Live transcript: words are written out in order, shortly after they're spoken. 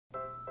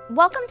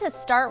Welcome to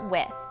Start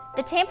With,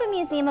 the Tampa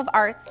Museum of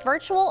Art's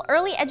virtual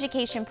early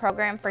education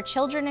program for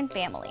children and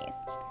families.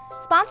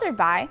 Sponsored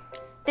by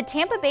the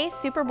Tampa-based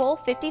Super Bowl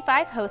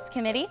 55 Host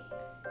Committee,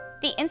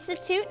 the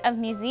Institute of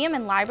Museum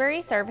and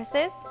Library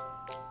Services,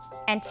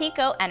 and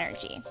Tico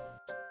Energy.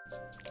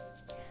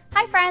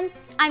 Hi friends,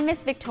 I'm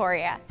Miss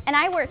Victoria, and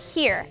I work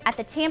here at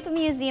the Tampa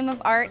Museum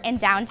of Art in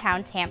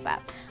downtown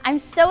Tampa. I'm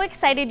so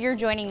excited you're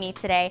joining me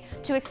today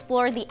to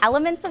explore the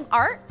elements of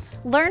art,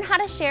 learn how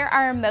to share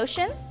our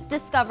emotions,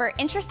 discover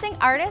interesting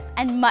artists,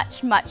 and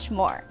much, much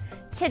more.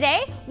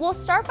 Today, we'll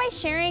start by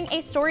sharing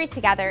a story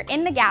together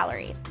in the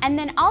galleries, and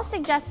then I'll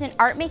suggest an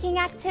art-making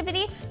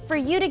activity for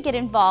you to get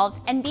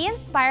involved and be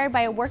inspired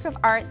by a work of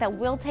art that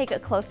we'll take a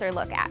closer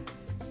look at.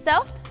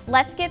 So,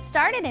 let's get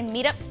started and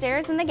meet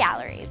upstairs in the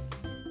galleries.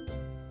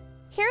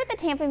 Here at the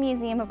Tampa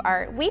Museum of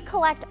Art, we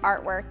collect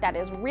artwork that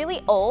is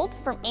really old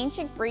from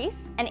ancient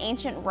Greece and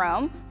ancient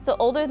Rome, so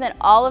older than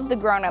all of the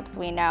grown-ups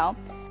we know,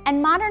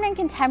 and modern and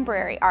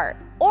contemporary art,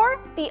 or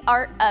the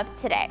art of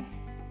today.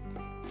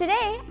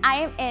 Today,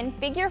 I am in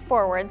Figure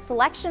Forward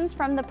selections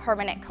from the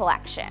permanent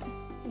collection.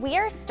 We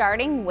are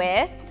starting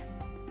with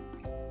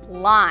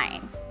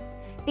line.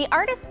 The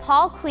artist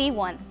Paul Klee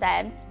once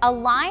said, "A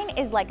line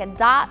is like a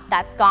dot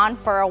that's gone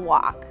for a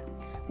walk."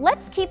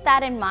 Let's keep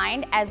that in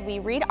mind as we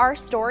read our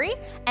story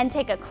and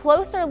take a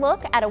closer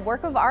look at a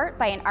work of art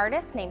by an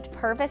artist named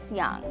Purvis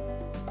Young.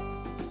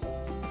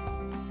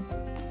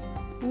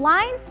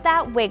 Lines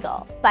That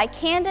Wiggle by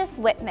Candace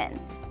Whitman.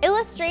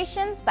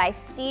 Illustrations by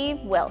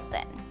Steve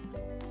Wilson.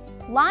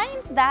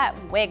 Lines that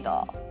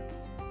wiggle.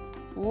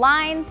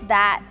 Lines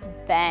that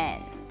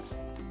bend.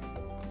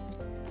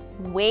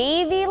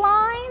 Wavy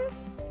lines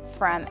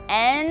from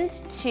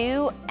end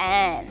to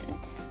end.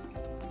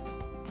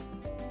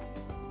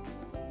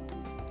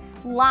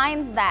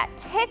 Lines that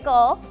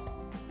tickle.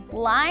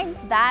 Lines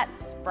that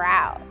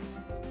sprout.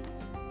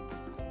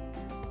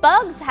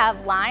 Bugs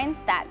have lines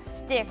that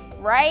stick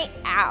right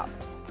out.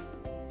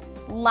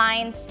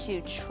 Lines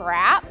to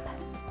trap.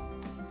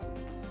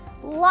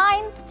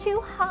 Lines to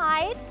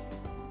hide.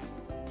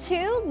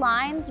 Two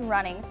lines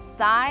running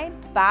side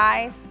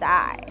by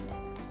side.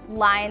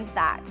 Lines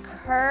that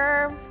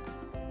curve.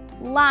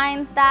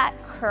 Lines that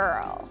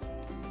curl.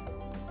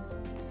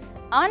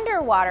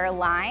 Underwater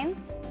lines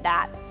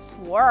that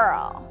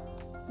swirl.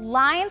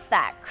 Lines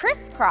that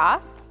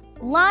crisscross.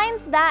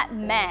 Lines that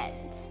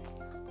mend.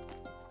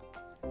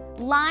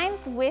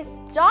 Lines with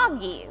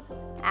doggies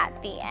at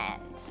the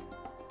end.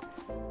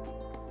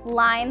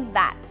 Lines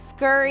that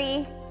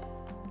scurry.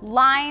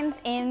 Lines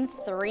in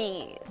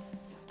threes.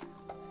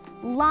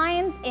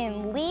 Lines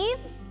in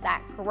leaves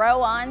that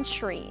grow on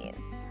trees.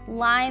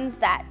 Lines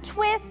that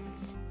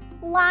twist.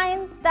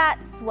 Lines that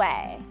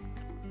sway.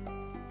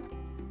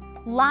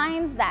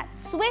 Lines that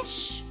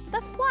swish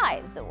the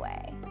flies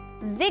away.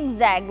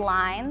 Zigzag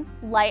lines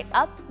light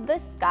up the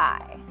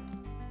sky.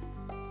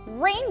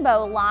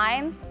 Rainbow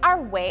lines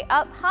are way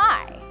up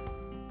high.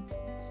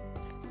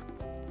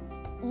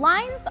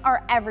 Lines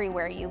are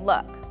everywhere you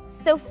look,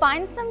 so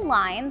find some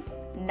lines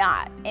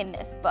not in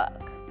this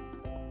book.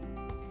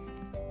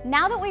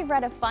 Now that we've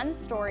read a fun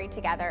story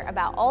together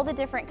about all the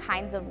different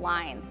kinds of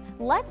lines,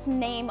 let's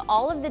name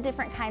all of the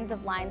different kinds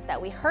of lines that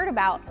we heard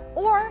about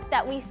or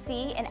that we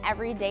see in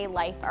everyday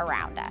life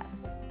around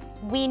us.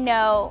 We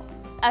know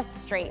a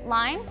straight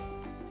line,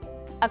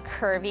 a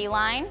curvy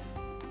line,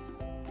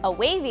 a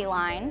wavy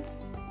line,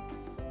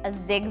 a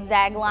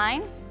zigzag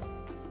line,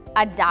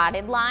 a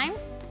dotted line,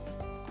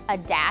 a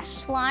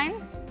dashed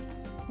line,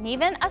 and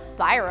even a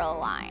spiral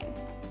line.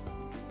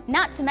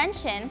 Not to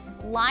mention,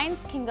 lines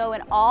can go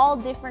in all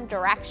different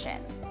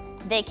directions.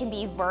 They can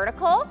be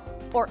vertical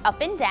or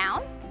up and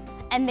down,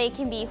 and they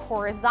can be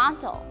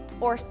horizontal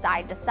or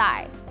side to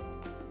side.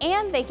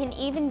 And they can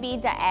even be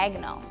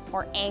diagonal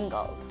or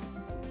angled.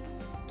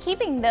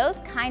 Keeping those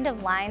kind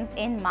of lines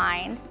in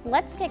mind,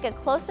 let's take a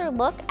closer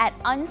look at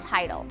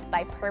Untitled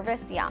by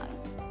Purvis Young.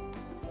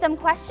 Some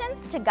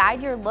questions to guide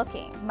your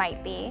looking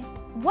might be,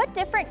 what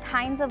different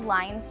kinds of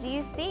lines do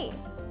you see?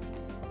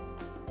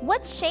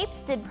 What shapes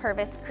did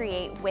Purvis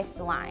create with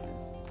the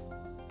lines?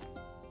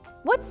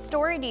 What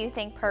story do you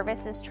think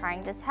Purvis is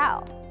trying to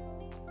tell?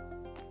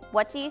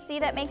 What do you see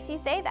that makes you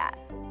say that?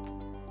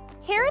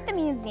 Here at the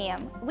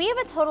museum, we have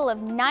a total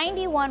of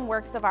 91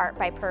 works of art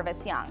by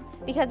Purvis Young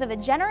because of a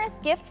generous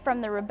gift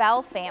from the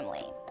Rebel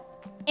family.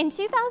 In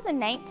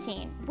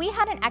 2019, we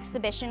had an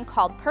exhibition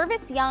called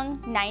Purvis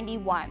Young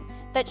 91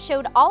 that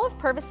showed all of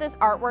Purvis's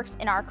artworks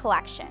in our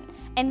collection,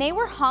 and they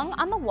were hung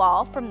on the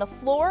wall from the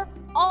floor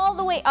all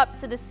the way up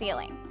to the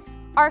ceiling.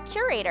 Our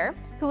curator,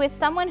 who is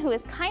someone who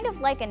is kind of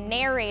like a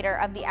narrator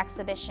of the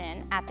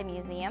exhibition at the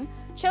museum,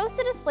 chose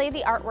to display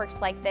the artworks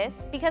like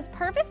this because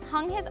Purvis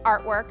hung his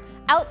artwork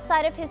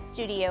outside of his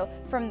studio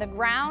from the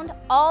ground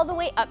all the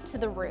way up to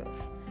the roof.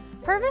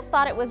 Purvis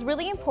thought it was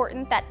really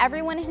important that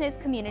everyone in his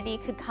community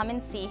could come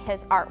and see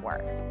his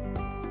artwork.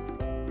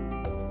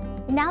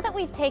 Now that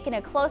we've taken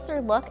a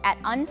closer look at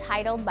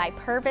Untitled by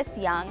Purvis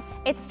Young,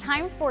 it's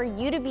time for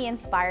you to be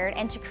inspired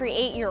and to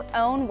create your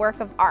own work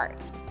of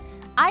art.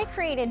 I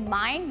created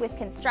mine with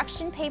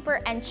construction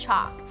paper and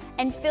chalk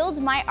and filled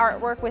my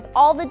artwork with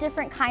all the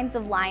different kinds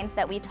of lines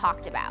that we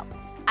talked about.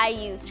 I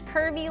used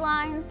curvy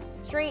lines,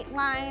 straight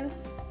lines,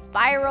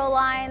 spiral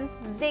lines,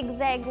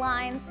 zigzag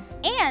lines,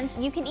 and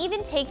you can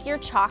even take your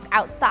chalk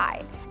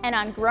outside. And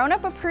on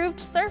grown-up approved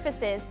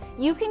surfaces,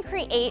 you can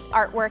create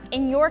artwork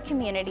in your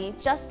community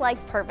just like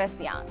Purvis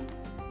Young.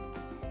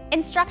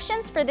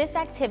 Instructions for this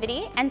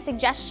activity and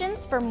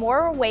suggestions for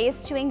more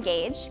ways to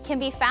engage can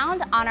be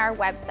found on our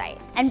website.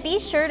 And be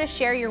sure to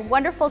share your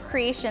wonderful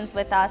creations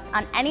with us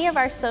on any of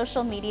our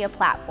social media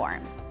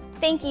platforms.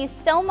 Thank you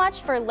so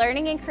much for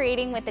learning and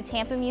creating with the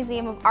Tampa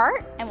Museum of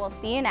Art, and we'll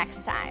see you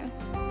next time.